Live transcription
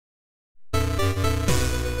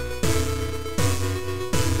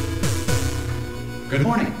Good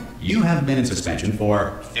morning. You have been in suspension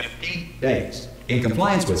for 50 days. In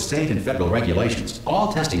compliance with state and federal regulations,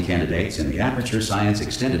 all testing candidates in the Aperture Science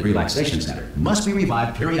Extended Relaxation Center must be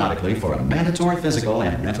revived periodically for a mandatory physical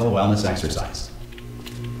and mental wellness exercise.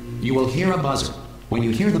 You will hear a buzzer. When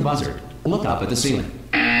you hear the buzzer, look up at the ceiling.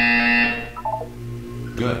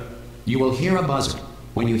 Good. You will hear a buzzer.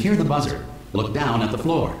 When you hear the buzzer, look down at the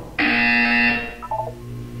floor.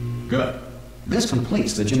 Good. This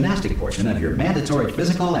completes the gymnastic portion of your mandatory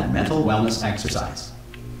physical and mental wellness exercise.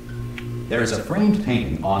 There is a framed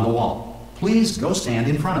painting on the wall. Please go stand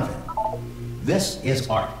in front of it. This is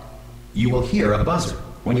art. You will hear a buzzer.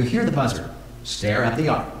 When you hear the buzzer, stare at the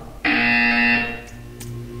art.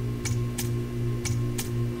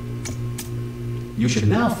 You should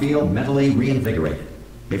now feel mentally reinvigorated.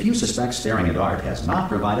 If you suspect staring at art has not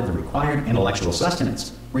provided the required intellectual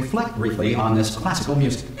sustenance, reflect briefly on this classical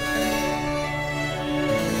music.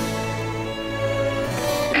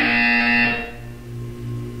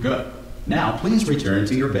 Good. Now please return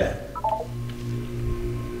to your bed.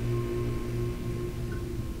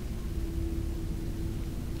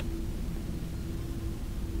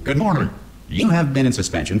 Good morning. You have been in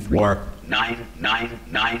suspension for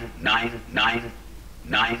 9999999.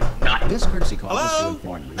 This courtesy call is to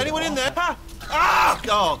inform you. Anyone in there? Ah!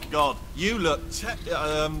 Oh God, you look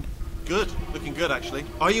good. Looking good, actually.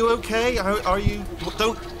 Are you okay? Are you?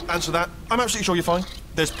 Don't answer that. I'm absolutely sure you're fine.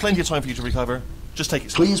 There's plenty of time for you to recover. Just take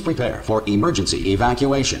it slow. Please prepare for emergency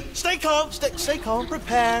evacuation. Stay calm. Stay calm.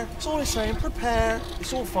 Prepare. That's all I'm saying. Prepare.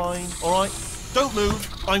 It's all fine. All right. Don't move.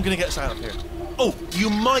 I'm gonna get us out of here. Oh, you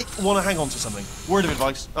might want to hang on to something. Word of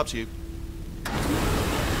advice. Up to you.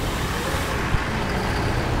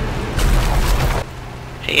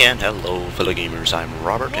 Hey and hello fellow gamers, I'm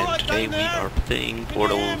Robert and today we are playing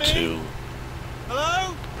Portal 2.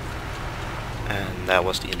 Hello? And that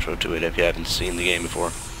was the intro to it if you haven't seen the game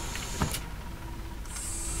before.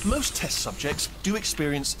 Most test subjects do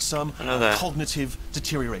experience some cognitive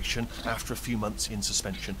deterioration after a few months in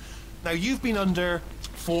suspension. Now you've been under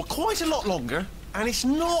for quite a lot longer and it's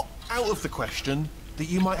not out of the question that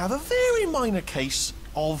you might have a very minor case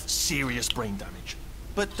of serious brain damage.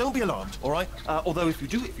 But don't be alarmed, all right? Although if you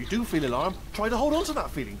do feel alarmed, try to hold on to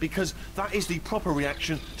that feeling because that is the proper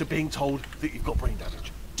reaction to being told that you've got brain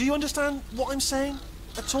damage. Do you understand what I'm saying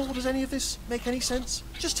at all? Does any of this make any sense?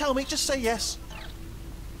 Just tell me, just say yes.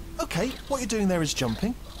 Okay, what you're doing there is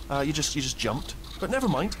jumping. You just jumped. But never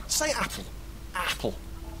mind, say apple. Apple.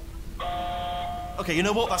 Okay, you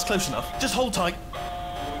know what? That's close enough. Just hold tight.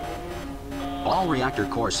 All reactor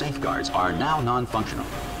core safeguards are now non-functional.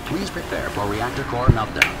 Please prepare for reactor core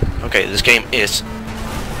meltdown. Okay, this game is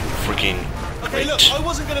freaking Okay, great. look, I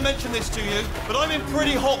wasn't going to mention this to you, but I'm in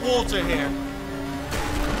pretty hot water here.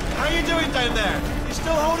 How you doing down there? You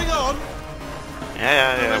still holding on?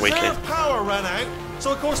 Yeah, The wait. reserve power ran out,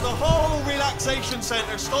 so of course the whole relaxation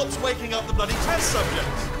centre stops waking up the bloody test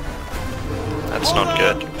subjects. That's not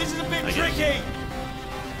good. This is a bit tricky.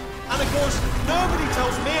 And of course, nobody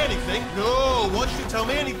tells me anything. No, why should you tell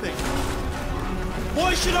me anything?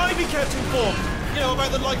 Why should I be kept informed? You know,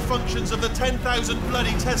 about the life functions of the 10,000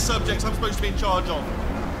 bloody test subjects I'm supposed to be in charge of.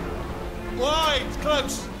 Why? It's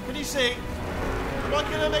close. Can you see? Am I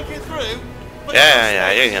gonna make it through? But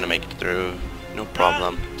Yeah, you're gonna make it through. No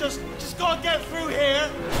problem. Just gotta get through here.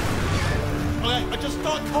 Okay, I just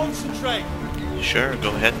gotta concentrate. Sure, go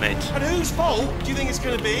ahead, mate. And whose fault do you think it's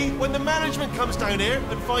gonna be when the management comes down here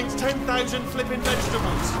and finds 10,000 flipping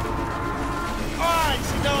vegetables? Alright,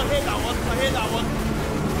 see, no, I hear that one. I hear that one.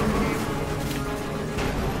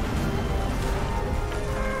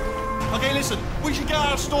 Okay, listen, we should get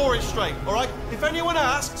our story straight, alright? If anyone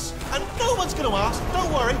asks, and no one's gonna ask,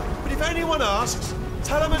 don't worry, but if anyone asks,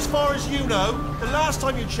 tell them as far as you know, the last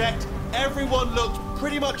time you checked, everyone looked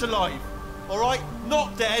pretty much alive. Alright?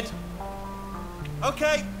 Not dead.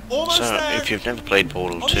 Okay, almost So, there. if you've never played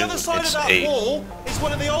Portal 2, On the other side it's of that a wall is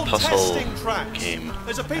one of the old puzzle testing tracks. game.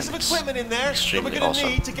 There's a piece of It's equipment in there that we're extremely going to awesome.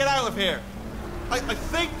 need to get out of here. I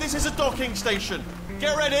think this is a docking station.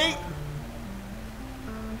 Get ready.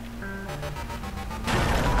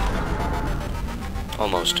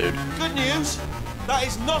 Almost, dude. Good news, that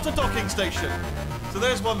is not a docking station. So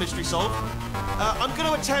there's one mystery solved. I'm going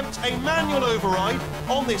to attempt a manual override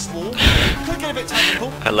on this wall. Could get a bit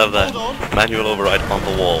technical. I love that. Hold on. Manual override on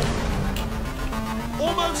the wall.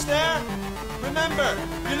 Almost there. Remember,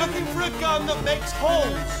 you're looking for a gun that makes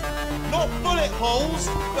holes. Not bullet holes,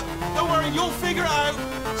 but don't worry, you'll figure it out.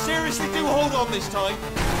 Seriously, do hold on this time.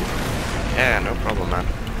 Yeah, no problem, man.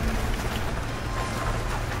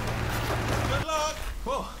 Good luck.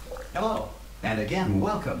 Whoa. Hello, and again,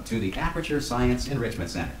 welcome to the Aperture Science Enrichment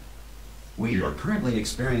Center. We are currently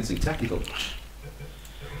experiencing technical...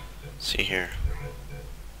 See here.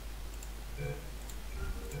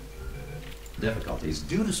 difficulties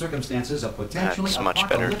due to circumstances of potentially That's much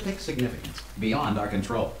better. apocalyptic significance beyond our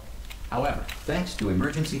control. However, thanks to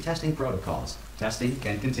emergency testing protocols, testing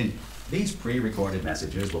can continue. These pre-recorded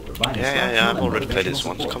messages will provide I've already played this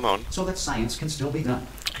once. Come on. so that science can still be done.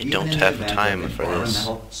 I don't have time for this.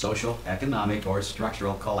 Environmental, social, economic, or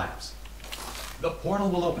structural collapse. The portal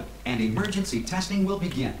will open and emergency testing will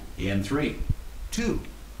begin in 3, 2,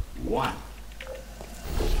 1.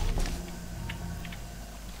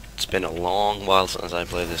 It's been a long while since I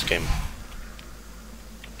played this game.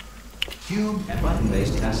 Cube and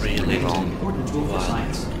button-based testing Really remains long an important tool for while.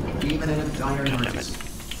 science, even in a dire God damn emergency.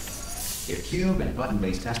 If cube and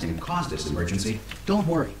button-based testing caused this emergency, don't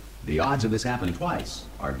worry. The odds of this happening twice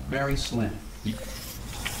are very slim.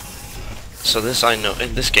 So this I know,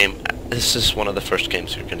 in this game, this is one of the first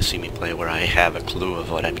games you're going to see me play where I have a clue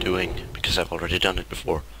of what I'm doing, because I've already done it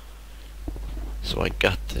before. So I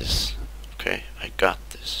got this. Okay, I got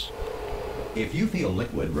this. If you feel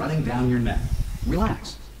liquid running down your neck,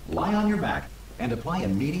 relax, lie on your back, and apply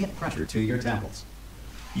immediate pressure to your temples.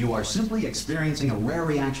 You are simply experiencing a rare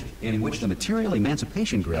reaction in which the material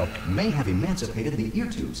emancipation grill may have emancipated the ear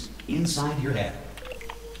tubes inside your head.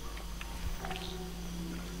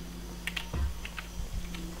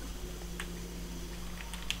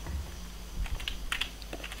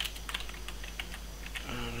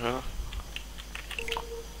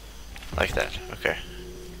 Like that, okay.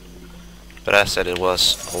 But as I said, it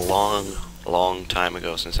was a long time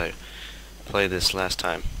ago since I played this last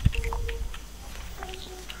time.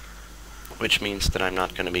 Which means that I'm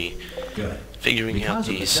not going to be figuring out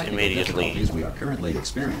these immediately. We are currently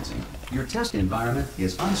experiencing, your test environment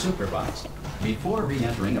is unsupervised. Before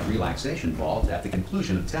re-entering a relaxation vault at the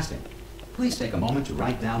conclusion of testing, please take a moment to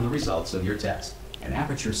write down the results of your test. An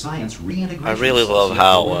Aperture Science reintegration. I really love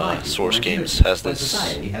how Source Games has this.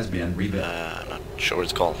 Society has been rebuilt. I'm not sure what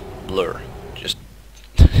it's called. Blur. Just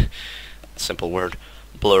simple word.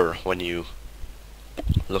 Blur when you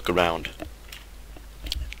look around.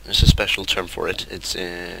 There's a special term for it. It's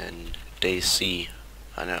in DayZ.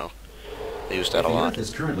 I know. They use that a lot.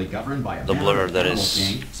 Is currently governed by a the blur that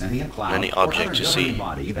is cloud, any object you see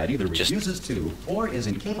that either just refuses to or is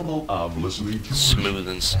incapable of listening to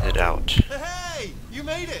smoothens it out. Hey, you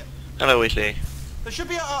made it. Hello, Wheatley. There should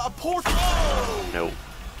be a portal. Oh! No.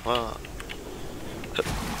 Well.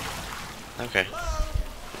 Okay. Hello?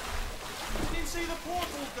 Can you see the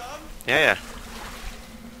portal gun? Yeah.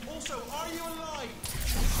 Also, are you alive?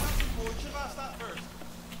 You should have asked that first.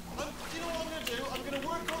 Do you know what I'm going to do? I'm going to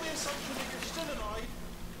work on the assumption that you're still alive,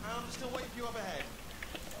 and I'm just going to wait for you up ahead.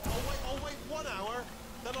 I'll wait 1 hour,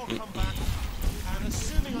 then I'll come back, and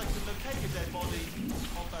assuming I can locate your dead body,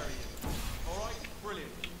 I'll bury you. Alright?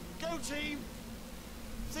 Brilliant. Go team!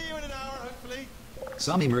 See you in an hour, hopefully.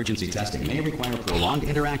 Some emergency testing may require prolonged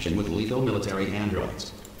interaction with lethal military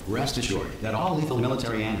androids. Rest assured that all lethal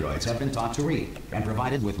military androids have been taught to read and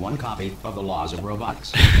provided with 1 copy of the Laws of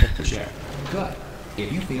Robotics to share. Good.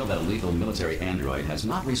 If you feel that a lethal military android has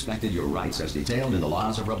not respected your rights as detailed in the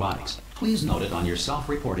Laws of Robotics, please note it on your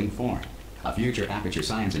self-reporting form. A future Aperture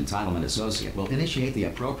Science Entitlement Associate will initiate the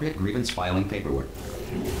appropriate grievance filing paperwork.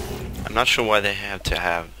 I'm not sure why they have to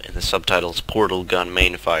have in the subtitles portal gun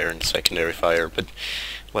main fire and secondary fire, but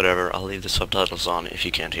whatever, I'll leave the subtitles on if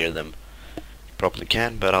you can't hear them. Probably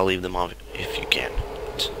can, but I'll leave them off if you can.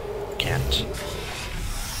 Can't.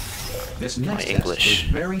 This My next English. test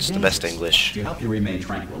is very It's the best dangerous. English. To help you remain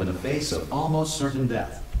tranquil in the face of almost certain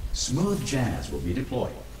death, smooth jazz will be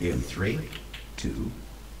deployed in 3, 2,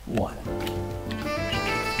 1.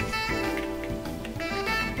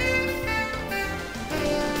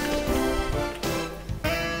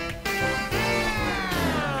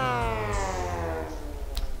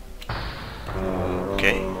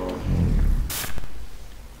 Okay.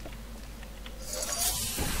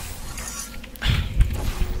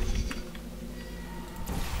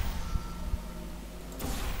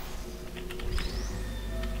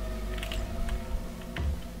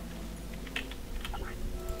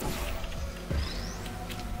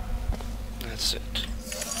 That's it.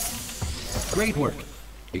 Great work.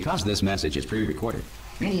 Because this message is pre-recorded,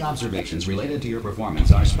 any observations related to your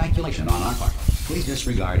performance are speculation on our part. Please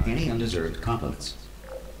disregard any undeserved compliments.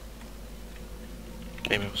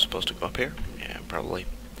 Maybe I was supposed to go up here? Yeah, probably.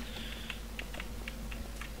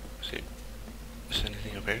 See, is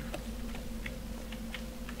anything up here?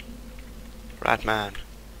 Rat man.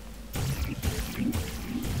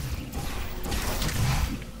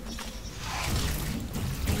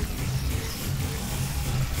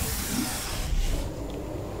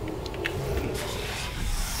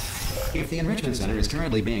 If the Enrichment Center is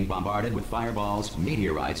currently being bombarded with fireballs,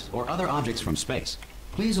 meteorites, or other objects from space,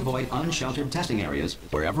 please avoid unsheltered testing areas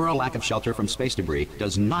wherever a lack of shelter from space debris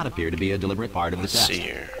does not appear to be a deliberate part of the test. Let's see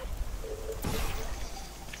here.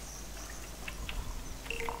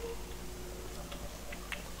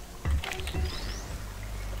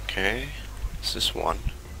 Okay, this is one.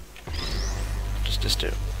 What does this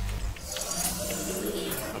do?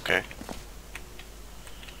 Okay.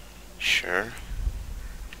 Sure.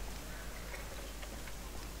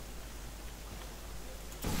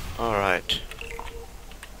 Alright.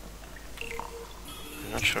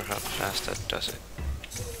 I'm not sure how fast that does it.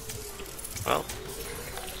 Well,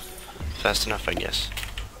 fast enough, I guess.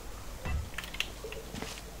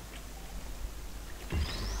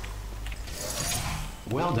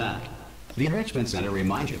 Well done. The Enrichment Center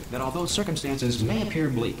reminds you that although circumstances may appear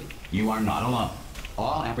bleak, you are not alone.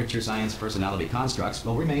 All Aperture Science personality constructs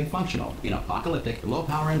will remain functional in apocalyptic,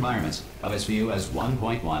 low-power environments of as few as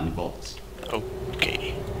 1.1 volts.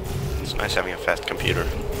 Okay. It's nice having a fast computer.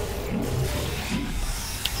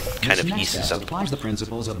 Kind of eases up applies the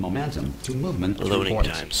principles of momentum to movement through loading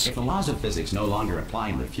portals. times. If the laws of physics no longer apply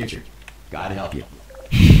in the future, God help you.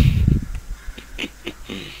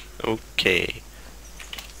 Okay.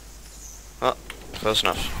 Well, close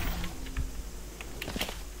enough.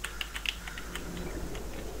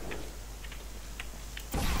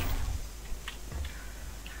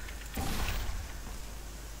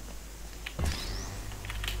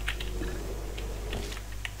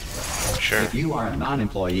 Sure. If you are a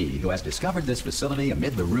non-employee who has discovered this facility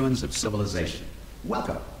amid the ruins of civilization,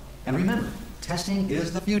 welcome. And remember, testing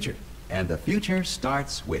is the future, and the future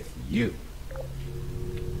starts with you.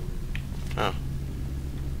 Oh.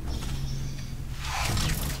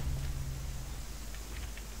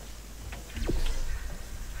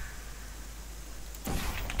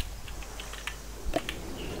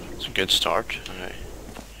 It's a good start, I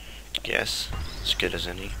guess. As good as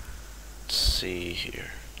any. Let's see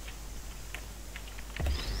here.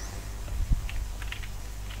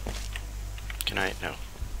 Can I? No.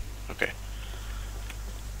 Okay.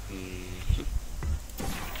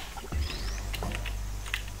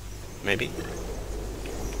 Maybe?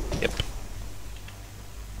 Yep.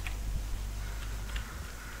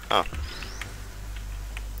 Oh.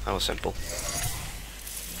 That was simple.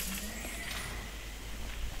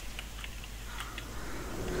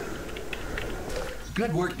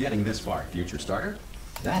 Good work getting this far, future starter.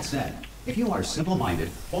 That said, if you are simple-minded,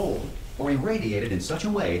 old, or irradiated in such a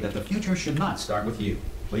way that the future should not start with you,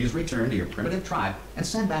 please return to your primitive tribe and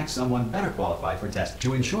send back someone better qualified for testing.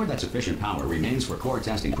 To ensure that sufficient power remains for core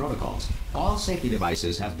testing protocols, all safety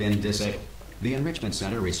devices have been disabled. The Enrichment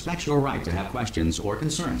Center respects your right to have questions or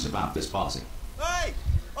concerns about this policy. Hey!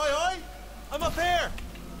 Oi, oi! I'm up here!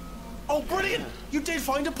 Oh, brilliant! You did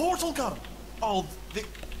find a portal gun! Oh, do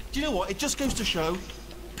you know what? It just goes to show,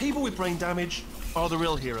 people with brain damage are the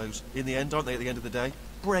real heroes in the end, aren't they, at the end of the day?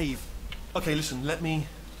 Brave. Okay, listen, let me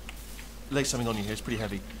lay something on you here. It's pretty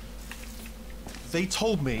heavy. They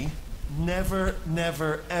told me never,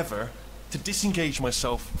 never, ever to disengage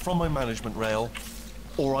myself from my management rail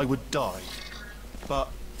or I would die. But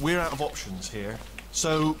we're out of options here.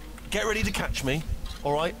 So get ready to catch me,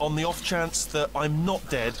 all right, on the off chance that I'm not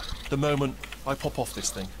dead the moment I pop off this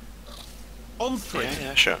thing. On three.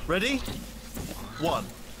 Yeah, sure. Ready? 1,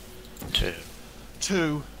 2.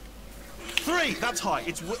 2, 3. That's high.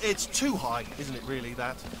 It's too high, isn't it? Really,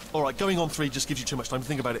 that. All right, going on 3 just gives you too much time to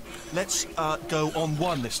think about it. Let's go on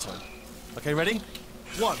 1 this time. Okay, ready?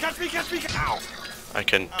 1. Catch me! Catch me! Ow! I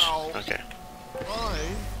couldn't. Ow. Okay.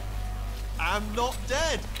 I am not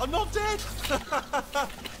dead. I'm not dead.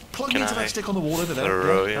 Plug Can me into I that stick on the wall over there,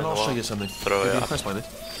 throw you and I'll on the show wall? you something. Throw You'll it be up. impressed by this.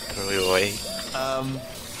 Throw you away.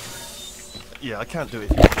 Yeah, I can't do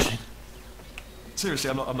it.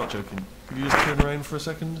 Seriously, I'm not joking. Could you just turn around for a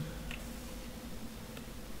second?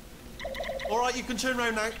 Alright, you can turn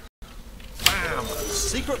around now. Bam!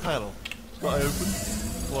 Secret panel. Right open.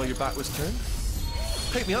 While your back was turned.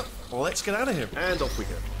 Pick me up. Let's get out of here. And off we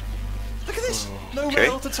go. Look at this! No Okay.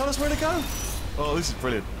 rail to tell us where to go. Oh, this is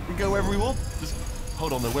brilliant. We can go wherever we want. Just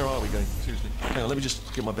hold on though, where are we going? Seriously. Hang on, let me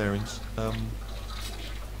just get my bearings.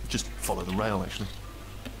 Just follow the rail actually.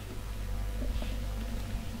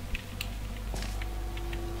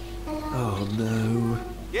 Oh no.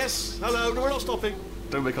 Yes, hello, no, we're not stopping.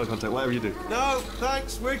 Don't make eye contact, whatever you do. No,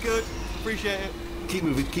 thanks, we're good. Appreciate it. Keep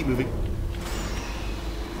moving, keep moving.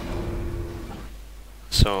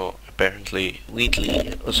 So apparently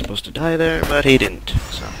Wheatley was supposed to die there, but he didn't.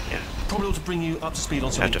 So yeah. Probably ought to bring you up to speed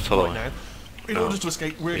on something to follow right him. now. In order to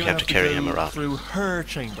escape, we're we going have to to carry go him around. through her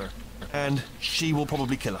chamber. And she will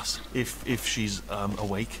probably kill us if she's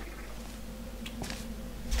awake.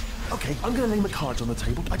 Okay, I'm gonna lay my cards on the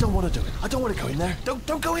table. I don't want to do it. I don't want to go in there. Don't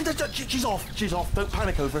go in there. She's off. She's off. Don't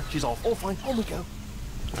panic over. She's off. All fine. On we go.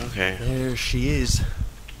 Okay. There she is.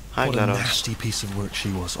 Hi, What GLaDOS. a nasty piece of work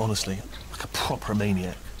she was, honestly. Like a proper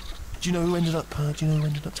maniac. Do you know who ended up taking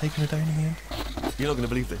her down in the end? You're not going to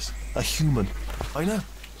believe this. A human. I know.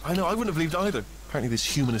 I wouldn't have believed either. Apparently this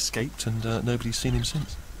human escaped and nobody's seen him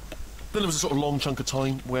since. Then there was a sort of long chunk of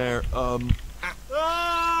time where, Oh,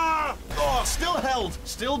 still held.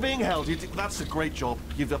 Still being held. That's a great job.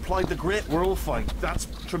 You've applied the grit. We're all fine. That's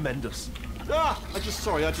tremendous. I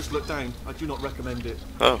just looked down. I do not recommend it.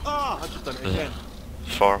 Oh. I've just done it again.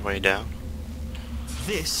 Far way down.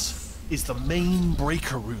 This is the main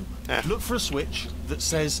breaker room. Yeah. Look for a switch that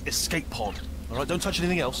says escape pod. Alright, don't touch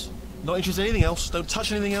anything else. Not interested in anything else. Don't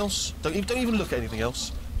touch anything else. Don't even look at anything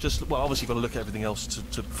else. Just, well, obviously you've got to look at everything else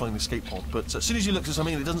to find the escape pod. But as soon as you look at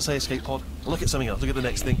something and it doesn't say escape pod, look at something else. Look at the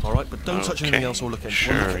next thing, alright? But don't touch anything else or look at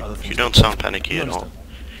Sure. look at other things. You don't sound panicky You at all.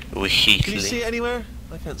 understand? Can you see it anywhere?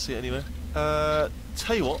 I can't see it anywhere. Tell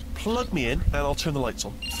you what, plug me in and I'll turn the lights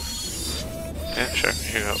on. Yeah, sure.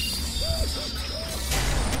 Here you go.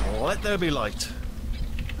 Let there be light.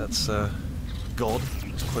 That's, God.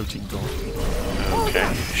 It's quoting God.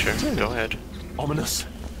 Okay, sure. Go ahead. Ominous.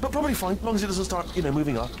 But probably fine, as long as it doesn't start,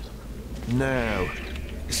 moving up. Now.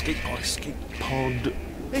 Escape pod.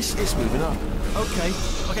 It's moving up. Okay,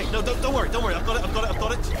 no, don't worry. I've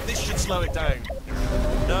got it. This should slow it down.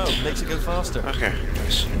 No, makes it go faster. Okay,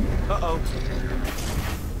 nice. Uh-oh.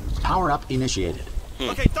 Power up initiated.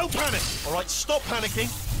 Okay, don't panic. All right, stop panicking.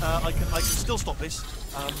 I can still stop this.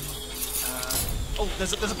 Oh,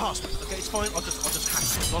 there's a password. Okay, it's fine. I'll just hack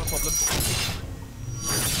it. Not a problem.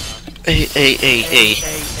 A.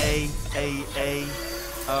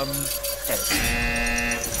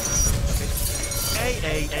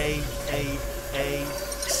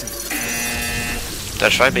 C.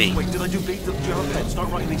 That should be. Wait, did I do B? Do you have a pen? Start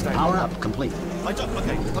writing these down. Power up complete. I don't.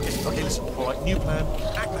 Okay, listen. All right, new plan.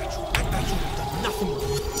 Act natural. You've done nothing wrong.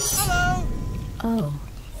 Hello. Oh,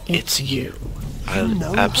 It's you. I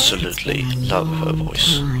absolutely love her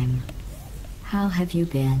voice. Time. How have you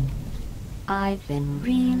been? I've been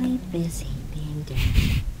really busy being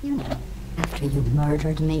dead. You know, after you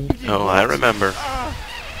murdered me. Oh, I remember.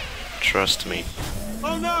 Trust me.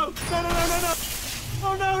 Oh no! No!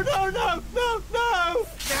 Oh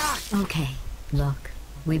no! Okay, look,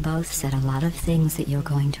 we both said a lot of things that you're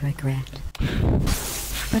going to regret.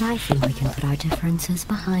 But I think we can put our differences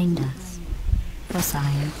behind us. For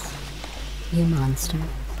science, you monster.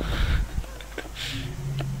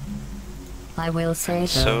 I will say, though,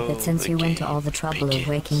 So that since you went to all the trouble of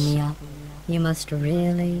waking me up, you must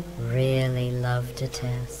really, really love to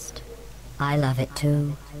test. I love it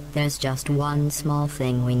too. There's just one small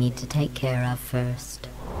thing we need to take care of first.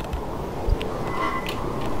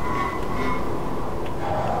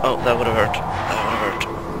 Oh, that would have hurt.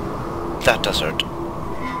 That does hurt.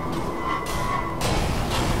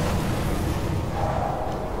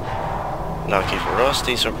 Lucky for us,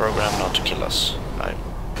 these are programmed not to kill us, I'm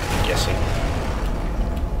guessing.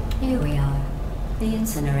 Here we are, the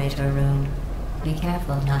incinerator room. Be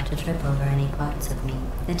careful not to trip over any parts of me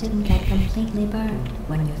that didn't get completely burned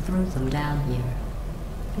when you threw them down here.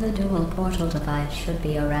 The dual portal device should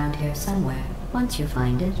be around here somewhere. Once you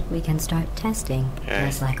find it, we can start testing. Okay.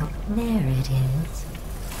 Just like there it is.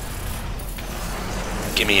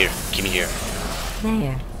 Give me here.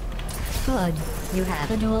 There. Good. You have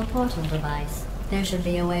the dual portal device. There should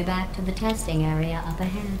be a way back to the testing area up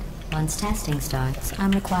ahead. Once testing starts,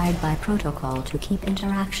 I'm required by protocol to keep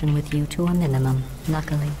interaction with you to a minimum.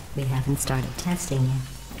 Luckily, we haven't started testing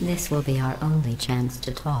yet. This will be our only chance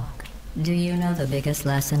to talk. Do you know the biggest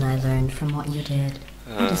lesson I learned from what you did?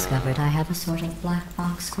 I discovered I have a sort of black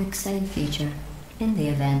box quick save feature. In the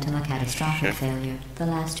event of a catastrophic failure, the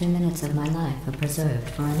last 2 minutes of my life are preserved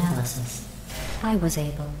for analysis. I was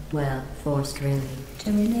able, well, forced really,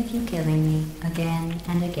 to relive you killing me again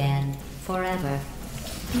and again, forever.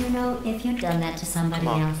 You know, if you'd done that to somebody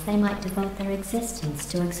else, they might devote their existence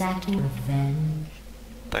to exacting revenge.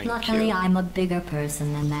 Luckily, you. I'm a bigger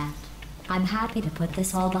person than that. I'm happy to put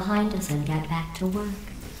this all behind us and get back to work.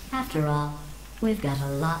 After all, we've got a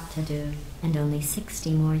lot to do, and only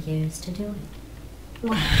 60 more years to do it.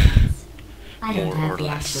 More or less. I don't More have or the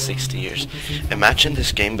less actual 60 number years. because in Imagine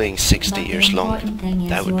this game being 60 But the years long. important thing is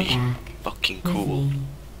That would you're be back fucking with cool. me.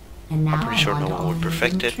 And now I'm pretty sure I no want one would all your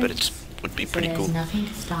perfect little it, but tricks. it would be So pretty there's cool. nothing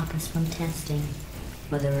to stop us from testing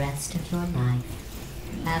for the rest of your life.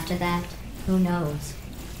 After that, who knows?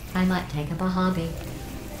 I might take up a hobby.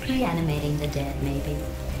 Reanimating the dead, maybe.